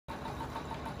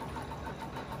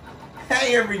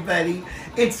Hey everybody,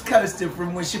 it's Costa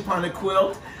from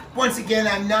Wishuponaquilt. Once again,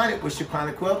 I'm not at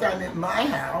Wishuponaquilt, I'm at my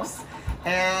house,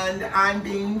 and I'm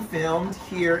being filmed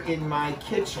here in my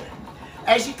kitchen.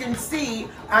 As you can see,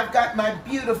 I've got my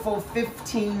beautiful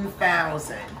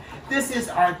 15,000. This is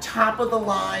our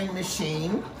top-of-the-line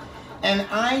machine, and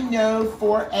I know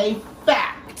for a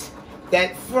fact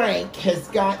that Frank has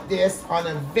got this on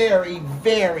a very,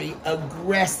 very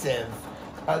aggressive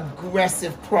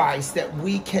price that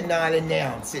we cannot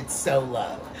announce. It's so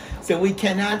low. So we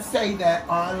cannot say that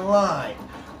online.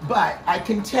 But I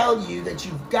can tell you that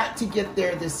you've got to get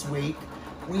there this week.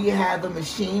 We have a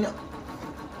machine.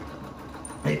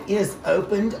 It is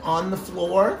opened on the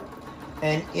floor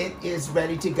and it is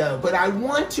ready to go. But I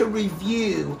want to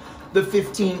review the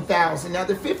 15,000. Now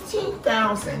the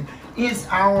 15,000 is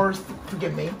our,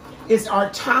 is our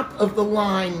top of the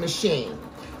line machine.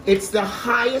 It's the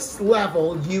highest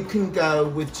level you can go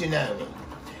with Janome.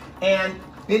 And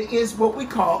it is what we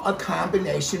call a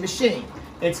combination machine.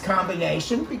 It's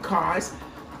combination because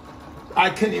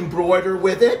I can embroider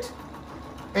with it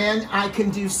and I can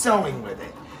do sewing with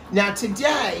it. Now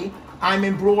today, I'm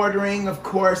embroidering, of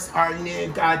course, our new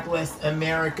God Bless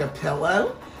America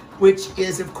pillow, which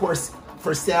is, of course,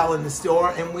 for sale in the store.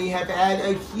 And we have had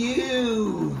a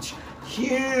huge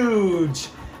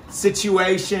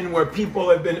situation where people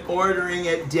have been ordering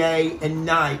it day and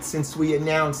night since we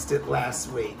announced it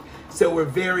last week. So we're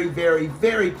very, very,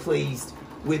 very pleased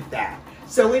with that.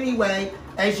 So anyway,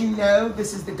 as you know,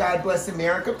 this is the God Bless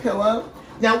America pillow.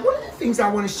 Now, one of the things I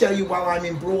want to show you while I'm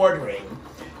embroidering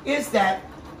is that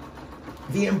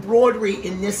the embroidery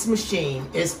in this machine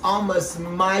is almost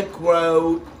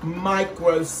micro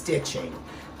stitching.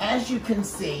 As you can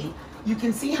see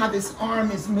how this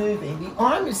arm is moving. The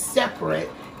arm is separate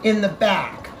in the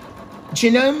back.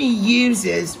 Janome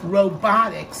uses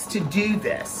robotics to do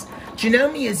this.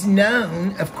 Janome is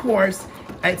known, of course,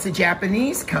 it's a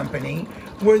Japanese company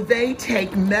where they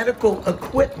take medical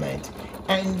equipment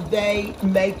and they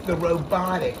make the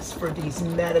robotics for these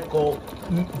medical,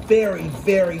 very,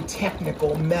 very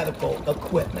technical medical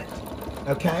equipment,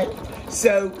 okay?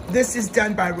 So this is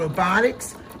done by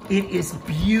robotics. It is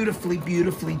beautifully,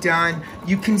 beautifully done.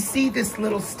 You can see this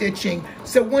little stitching.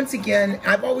 So once again,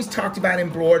 I've always talked about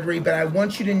embroidery, but I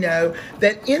want you to know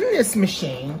that in this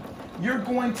machine, you're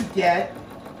going to get,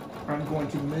 I'm going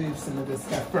to move some of this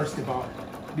stuff first of all,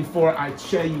 before I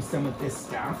show you some of this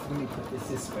stuff. Let me put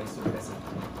this way so it doesn't.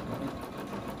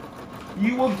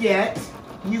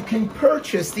 You can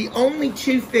purchase, the only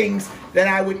two things that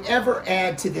I would ever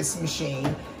add to this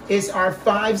machine is our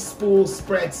 5-spool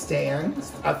spread stand,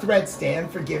 a thread stand,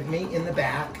 forgive me, in the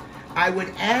back. I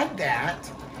would add that,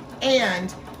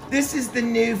 and this is the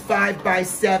new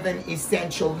 5x7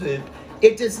 essential hoop.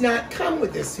 It does not come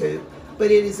with this hoop,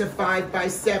 but it is a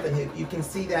 5x7 hoop. You can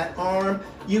see that arm.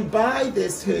 You buy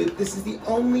this hoop, this is the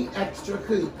only extra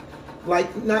hoop.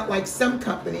 Not like some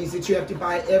companies that you have to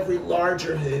buy every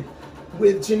larger hoop.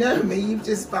 With Janome, you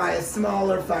just buy a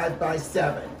smaller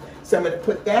 5x7. So I'm gonna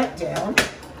put that down.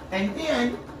 And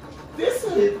then this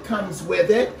hoop comes with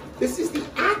it. This is the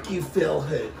AccuFill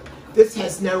hoop. This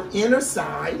has no inner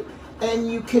side,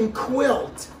 and you can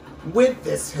quilt with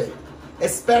this hoop.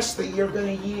 Especially you're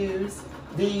gonna use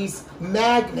these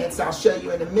magnets, I'll show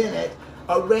you in a minute,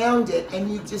 around it, and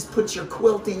you just put your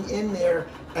quilting in there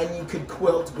and you could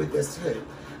quilt with this hoop.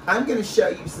 I'm gonna show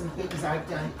you some things I've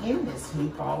done in this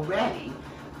hoop already.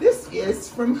 This is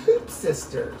from Hoop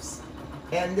Sisters.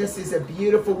 And this is a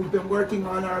beautiful, we've been working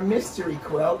on our mystery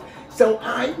quilt. So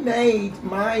I made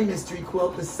my mystery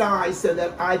quilt the size so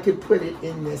that I could put it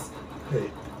in this hoop.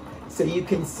 So you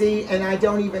can see, and I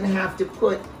don't even have to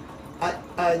put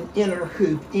an inner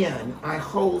hoop in. I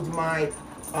hold my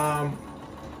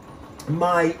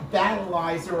my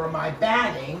battleizer or my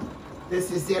batting. This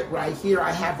is it right here.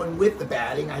 I have one with the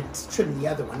batting. I trimmed the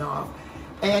other one off.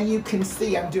 And you can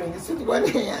see, I'm doing this with one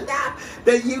hand,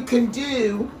 that you can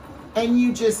do, and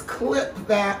you just clip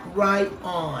that right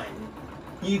on.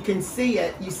 You can see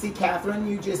it. You see, Catherine,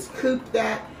 you just hoop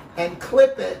that and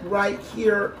clip it right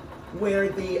here where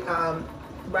the,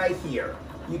 right here.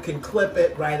 You can clip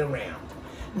it right around.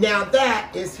 Now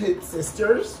that is Hoop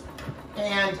Sisters.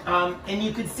 And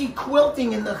you can see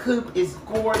quilting in the hoop is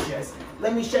gorgeous.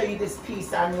 Let me show you this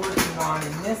piece I'm working on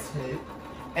in this hoop.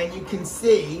 And you can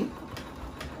see,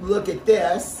 look at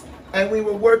this. And we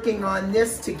were working on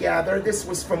this together. This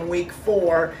was from week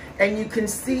 4. And you can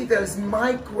see those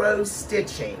micro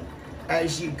stitching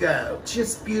as you go.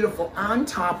 Just beautiful on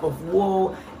top of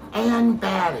wool and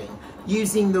batting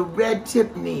using the red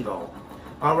tip needle.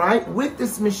 All right, with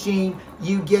this machine,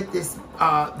 you get this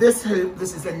this hoop.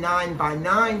 This is a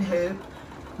 9x9 hoop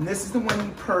And this is the one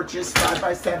you purchase,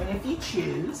 5x7 if you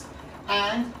choose.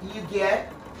 And you get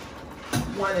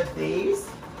one of these.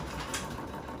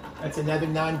 That's another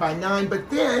 9x9, but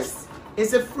this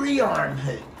is a free arm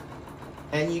hoop.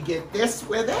 And you get this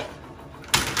with it.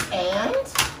 And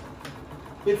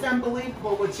it's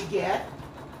unbelievable what you get.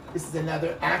 This is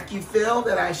another AccuFill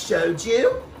that I showed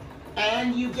you.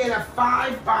 And you get a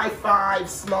 5x5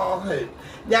 small hoop.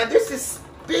 Now this is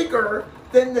bigger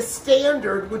than the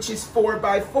standard, which is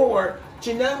 4x4.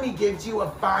 Janome gives you a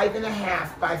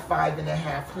 5.5 by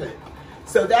 5.5 hoop.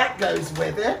 So that goes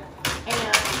with it.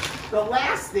 And the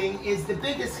last thing is the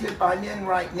biggest hoop I'm in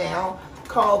right now,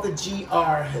 called the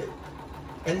GR hoop.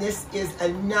 And this is a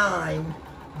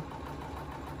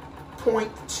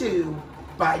 9.2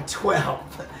 by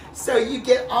 12. So you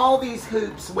get all these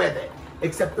hoops with it,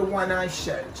 except the one I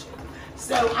showed you.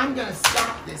 So I'm gonna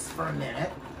stop this for a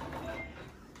minute.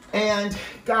 And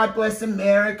God bless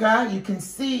America. You can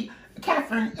see,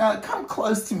 Catherine, come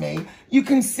close to me. You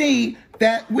can see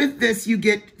that with this, you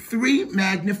get 3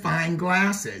 magnifying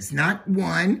glasses. Not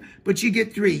 1, but you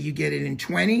get 3. You get it in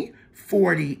 20,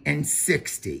 40, and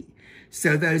 60.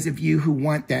 So those of you who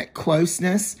want that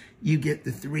closeness, you get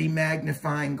the 3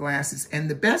 magnifying glasses. And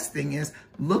the best thing is,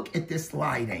 look at this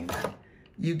lighting.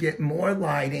 You get more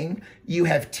lighting. You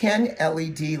have 10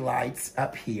 LED lights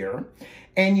up here.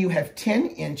 And you have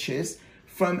 10 inches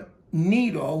from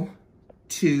needle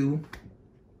to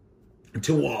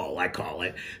wall, I call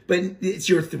it. But it's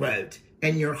your throat,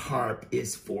 and your harp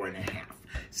is 4.5.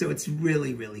 So it's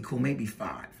really, really cool, maybe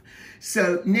 5.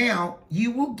 So now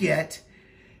you will get,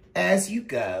 as you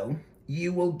go,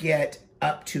 you will get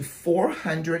up to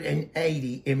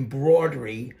 480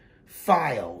 embroidery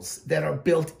files that are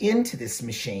built into this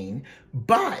machine.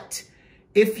 But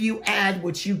if you add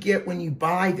what you get when you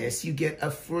buy this, you get a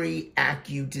free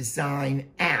AccuDesign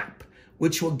app,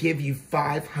 which will give you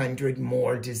 500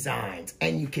 more designs,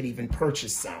 and you could even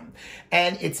purchase some.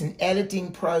 And it's an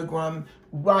editing program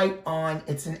right on.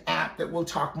 It's an app that we'll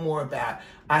talk more about.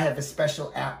 I have a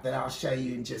special app that I'll show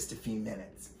you in just a few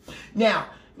minutes. Now,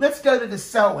 let's go to the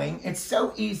sewing. It's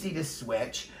so easy to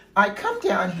switch. I come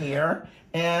down here,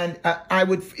 and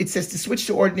it says to switch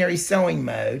to ordinary sewing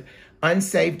mode.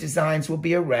 Unsaved designs will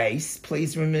be erased.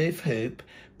 Please remove hoop.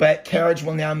 But carriage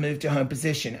will now move to home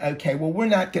position. Okay, well, we're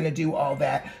not going to do all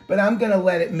that, but I'm going to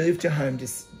let it move to home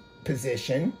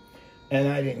position. And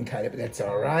I didn't cut it, but that's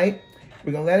all right.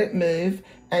 We're going to let it move,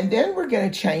 and then we're going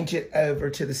to change it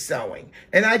over to the sewing.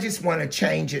 And I just want to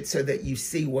change it so that you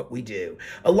see what we do.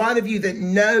 A lot of you that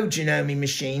know Janome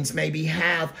machines maybe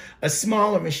have a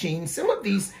smaller machine. Some of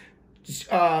these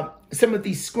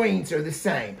screens are the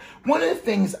same. One of the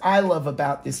things I love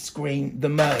about this screen the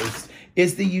most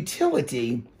is the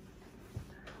utility.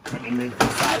 Let me move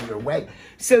this out of your way.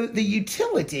 So the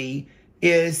utility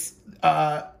is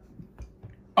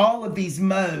all of these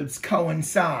modes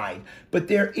coincide, but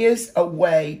there is a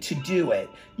way to do it.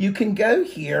 You can go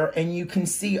here and you can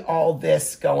see all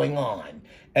this going on,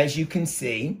 as you can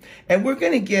see. And we're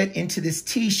going to get into this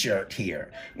t-shirt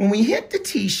here. When we hit the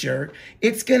t-shirt,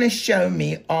 it's going to show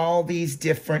me all these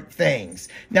different things.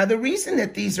 Now, the reason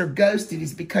that these are ghosted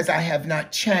is because I have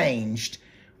not changed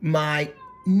my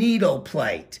needle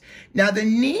plate. Now, the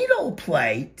needle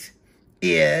plate,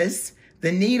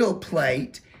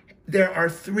 there are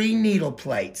 3 needle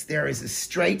plates. There is a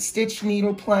straight stitch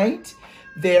needle plate,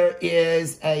 there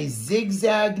is a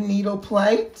zigzag needle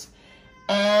plate,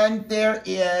 and there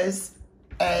is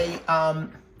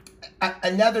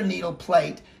another needle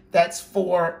plate that's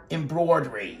for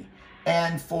embroidery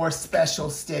and for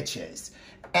special stitches.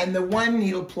 And the one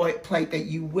needle plate that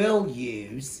you will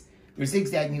use, your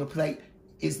zigzag needle plate,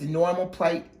 is the normal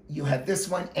plate. You have this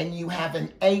one, and you have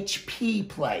an HP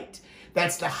plate.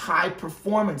 That's the high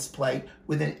performance plate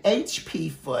with an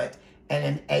HP foot and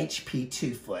an HP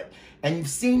 2 foot. And you've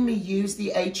seen me use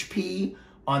the HP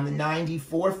on the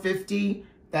 9450.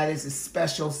 That is a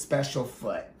special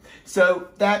foot. So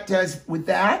that does with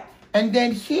that. And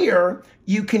then here,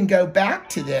 you can go back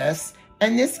to this,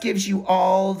 and this gives you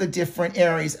all the different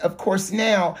areas. Of course,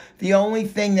 now, the only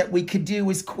thing that we could do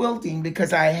is quilting,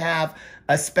 because I have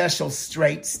a special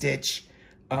straight stitch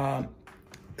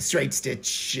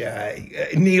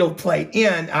needle plate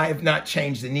in. I have not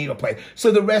changed the needle plate.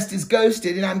 So the rest is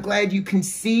ghosted, and I'm glad you can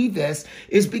see this,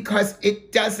 is because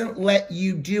it doesn't let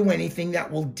you do anything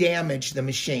that will damage the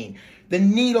machine. The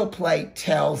needle plate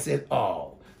tells it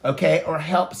all, okay, or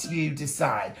helps you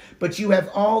decide. But you have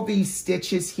all these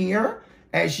stitches here.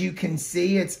 As you can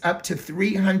see, it's up to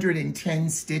 310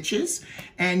 stitches,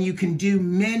 and you can do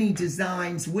many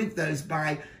designs with those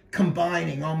by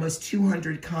combining almost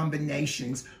 200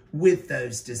 combinations with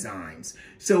those designs.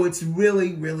 So it's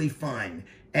really, really fun.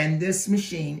 And this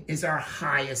machine is our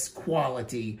highest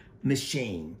quality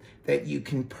machine that you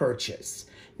can purchase.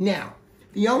 Now,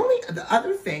 the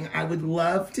other thing I would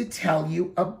love to tell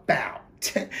you about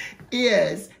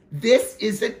is this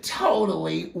is a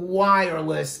totally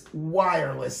wireless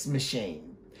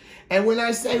machine. And when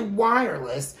I say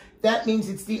wireless, that means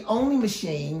it's the only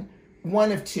machine,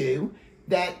 one of two,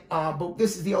 that, but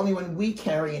this is the only one we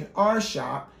carry in our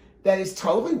shop that is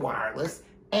totally wireless,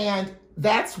 and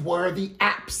that's where the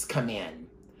apps come in.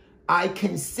 I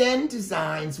can send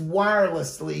designs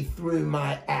wirelessly through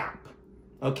my app,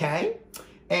 okay?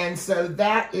 And so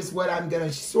that is what I'm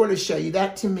gonna sort of show you.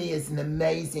 That to me is an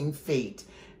amazing feat,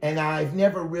 and I've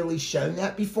never really shown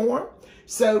that before.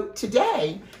 So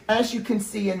today, as you can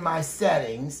see in my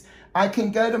settings, I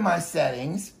can go to my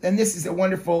settings, and this is a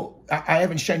wonderful, I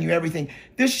haven't shown you everything.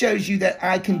 This shows you that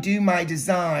I can do my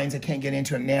designs. I can't get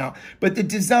into them now, but the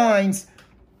designs,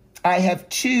 I have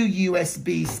 2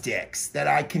 USB sticks that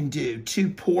I can do.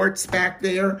 2 ports back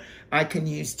there. I can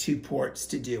use 2 ports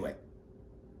to do it.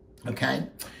 Okay?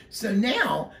 So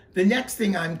now, the next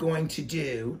thing I'm going to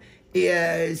do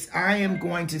is I am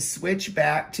going to switch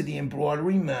back to the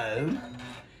embroidery mode.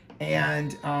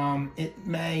 And it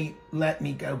may let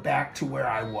me go back to where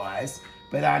I was,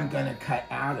 but I'm gonna cut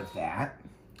out of that.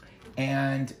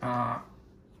 And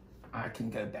I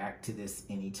can go back to this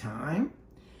anytime.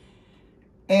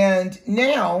 And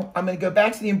now I'm gonna go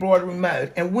back to the embroidery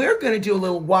mode, and we're gonna do a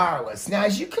little wireless. Now,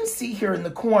 as you can see here in the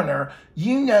corner,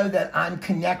 you know that I'm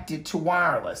connected to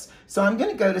wireless. So I'm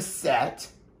gonna go to set,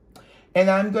 and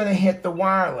I'm gonna hit the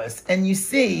wireless. And you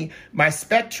see my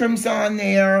spectrum's on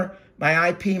there, my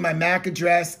IP, my MAC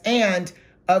address, and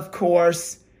of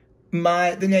course,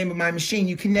 the name of my machine.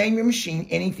 You can name your machine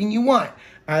anything you want.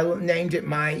 I named it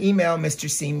my email, Mr.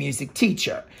 C Music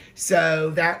Teacher. So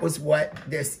that was what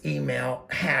this email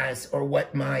has, or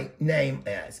what my name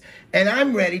is. And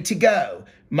I'm ready to go.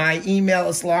 My email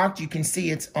is locked. You can see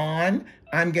it's on.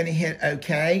 I'm gonna hit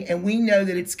OK, and we know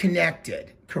that it's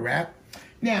connected, correct?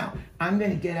 Now, I'm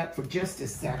gonna get up for just a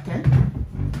second,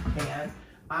 and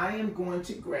I am going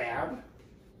to grab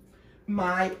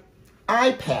my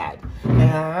iPad,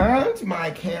 and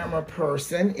my camera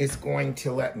person is going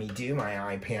to let me do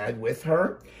my iPad with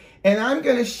her. And I'm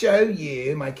going to show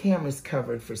you, my camera's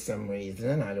covered for some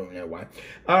reason, I don't know why.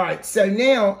 All right, so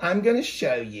now I'm going to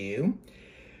show you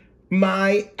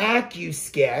my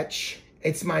AccuSketch.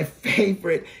 It's my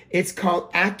favorite. It's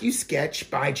called AccuSketch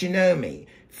by Janome.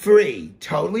 Free,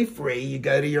 totally free. You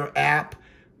go to your app,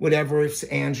 whatever, it's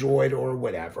Android or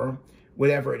whatever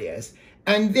it is.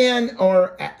 And then,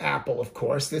 or Apple, of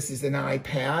course, this is an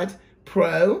iPad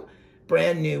Pro,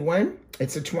 brand new one.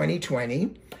 It's a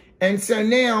 2020. And so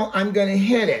now I'm gonna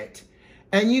hit it.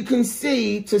 And you can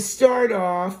see, to start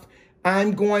off,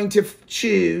 I'm going to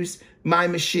choose my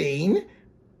machine.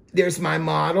 There's my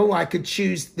model. I could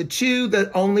choose the 2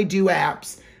 that only do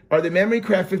apps, are the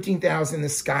Memorycraft 15000 and the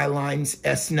Skylines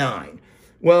S9.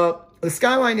 Well, the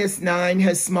Skyline S9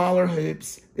 has smaller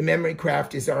hoops. The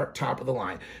Memorycraft is our top of the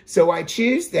line. So I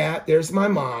choose that. There's my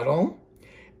model.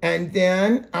 And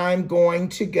then I'm going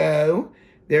to go,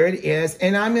 there it is,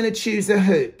 and I'm going to choose a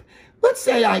hoop. Let's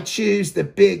say I choose the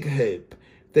big hoop,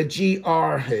 the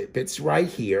GR hoop. It's right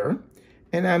here.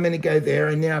 And I'm going to go there,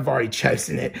 and now I've already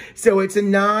chosen it. So it's a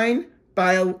 9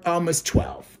 by almost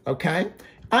 12, okay?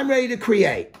 I'm ready to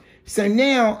create. So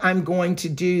now I'm going to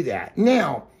do that.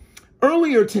 Now,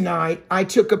 earlier tonight, I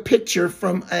took a picture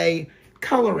from a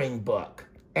coloring book,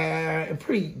 a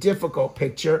pretty difficult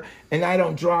picture, and I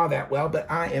don't draw that well, but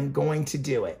I am going to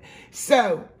do it.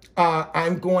 So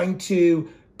I'm going to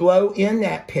blow in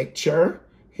that picture.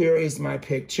 Here is my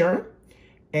picture,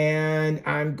 and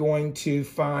I'm going to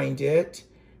find it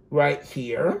right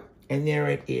here, and there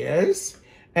it is.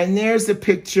 And there's a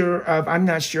picture of, I'm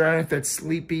not sure, I don't know if that's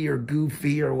Sleepy or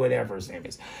Goofy or whatever his name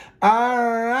is. All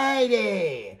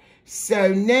righty.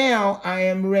 So now I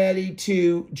am ready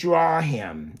to draw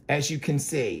him, as you can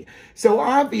see. So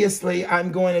obviously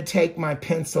I'm going to take my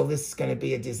pencil. This is going to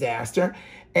be a disaster.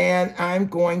 And I'm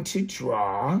going to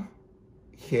draw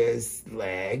his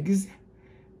legs.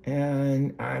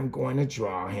 And I'm going to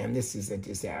draw him. This is a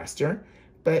disaster.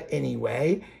 But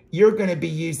anyway, you're going to be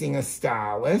using a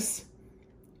stylus.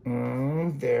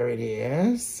 There it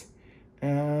is.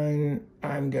 And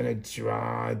I'm going to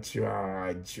draw.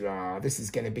 This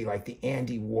is going to be like the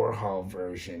Andy Warhol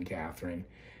version, Catherine,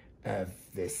 of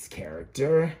this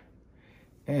character.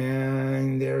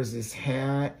 And there's his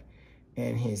hat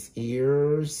and his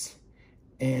ears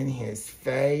and his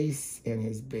face and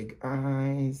his big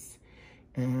eyes.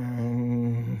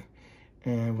 And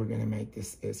And we're gonna make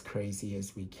this as crazy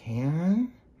as we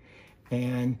can.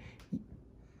 And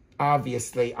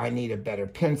obviously I need a better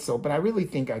pencil, but I really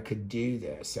think I could do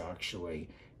this actually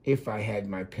if I had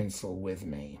my pencil with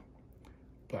me.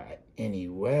 But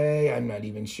anyway, I'm not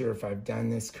even sure if I've done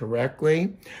this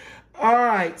correctly. All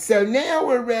right, so now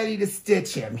we're ready to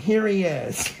stitch him. Here he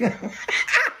is.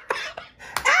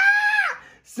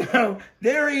 So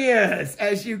there he is,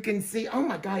 as you can see. Oh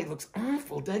my God, he looks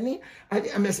awful, doesn't he?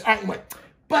 I miss, anyway,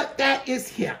 but that is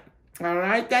him, all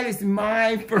right? That is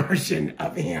my version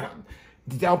of him.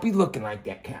 Don't be looking like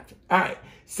that, Catherine. All right,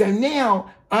 so now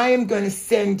I am gonna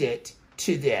send it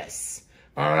to this,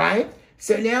 all right?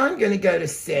 So now I'm gonna go to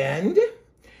send,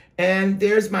 and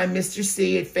there's my Mr.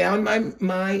 C. It found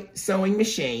my sewing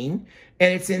machine,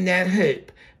 and it's in that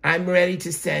hoop. I'm ready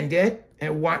to send it,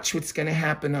 and watch what's gonna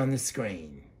happen on the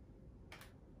screen.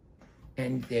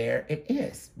 And there it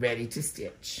is, ready to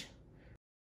stitch.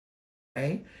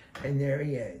 Okay, and there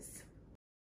he is.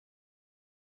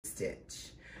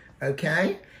 Stitch.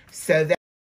 Okay, so that's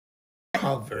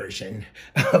the version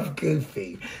of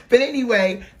Goofy. But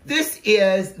anyway, this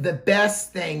is the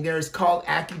best thing. There's called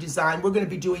AccuDesign. We're going to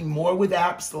be doing more with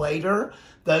apps later.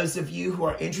 Those of you who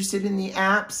are interested in the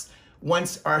apps,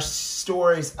 once our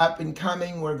store is up and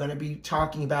coming, we're going to be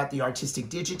talking about the Artistic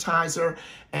Digitizer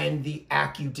and the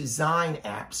AccuDesign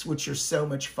apps, which are so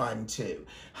much fun too.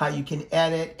 How you can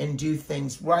edit and do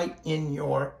things right in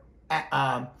your,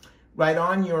 right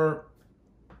on your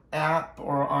app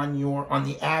or on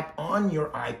the app on your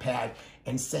iPad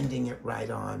and sending it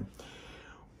right on.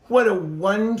 What a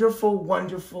wonderful,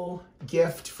 wonderful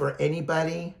gift for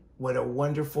anybody. What a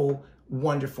wonderful,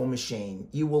 wonderful machine.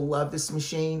 You will love this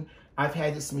machine. I've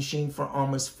had this machine for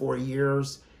almost 4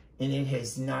 years, and it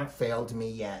has not failed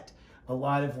me yet. A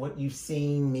lot of what you've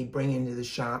seen me bring into the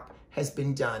shop has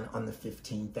been done on the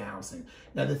 15,000.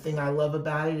 Now, the thing I love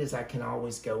about it is I can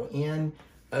always go in,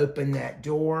 open that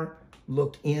door,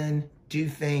 look in, do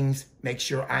things, make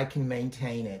sure I can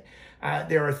maintain it.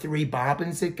 There are 3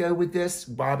 bobbins that go with this,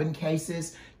 bobbin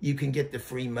cases. You can get the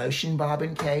free motion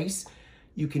bobbin case.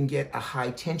 You can get a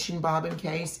high tension bobbin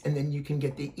case, and then you can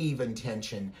get the even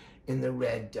tension in the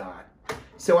red dot.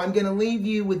 So I'm gonna leave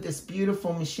you with this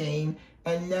beautiful machine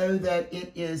and know that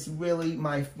it is really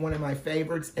one of my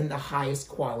favorites and the highest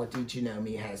quality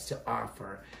Janome has to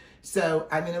offer. So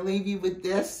I'm gonna leave you with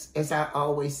this, as I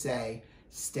always say,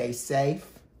 stay safe,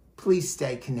 please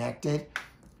stay connected,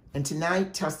 and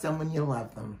tonight tell someone you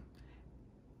love them.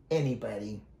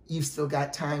 Anybody, you've still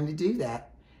got time to do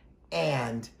that.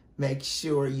 And make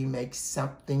sure you make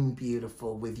something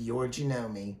beautiful with your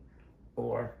Janome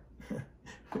or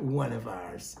one of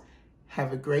ours.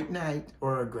 Have a great night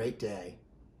or a great day.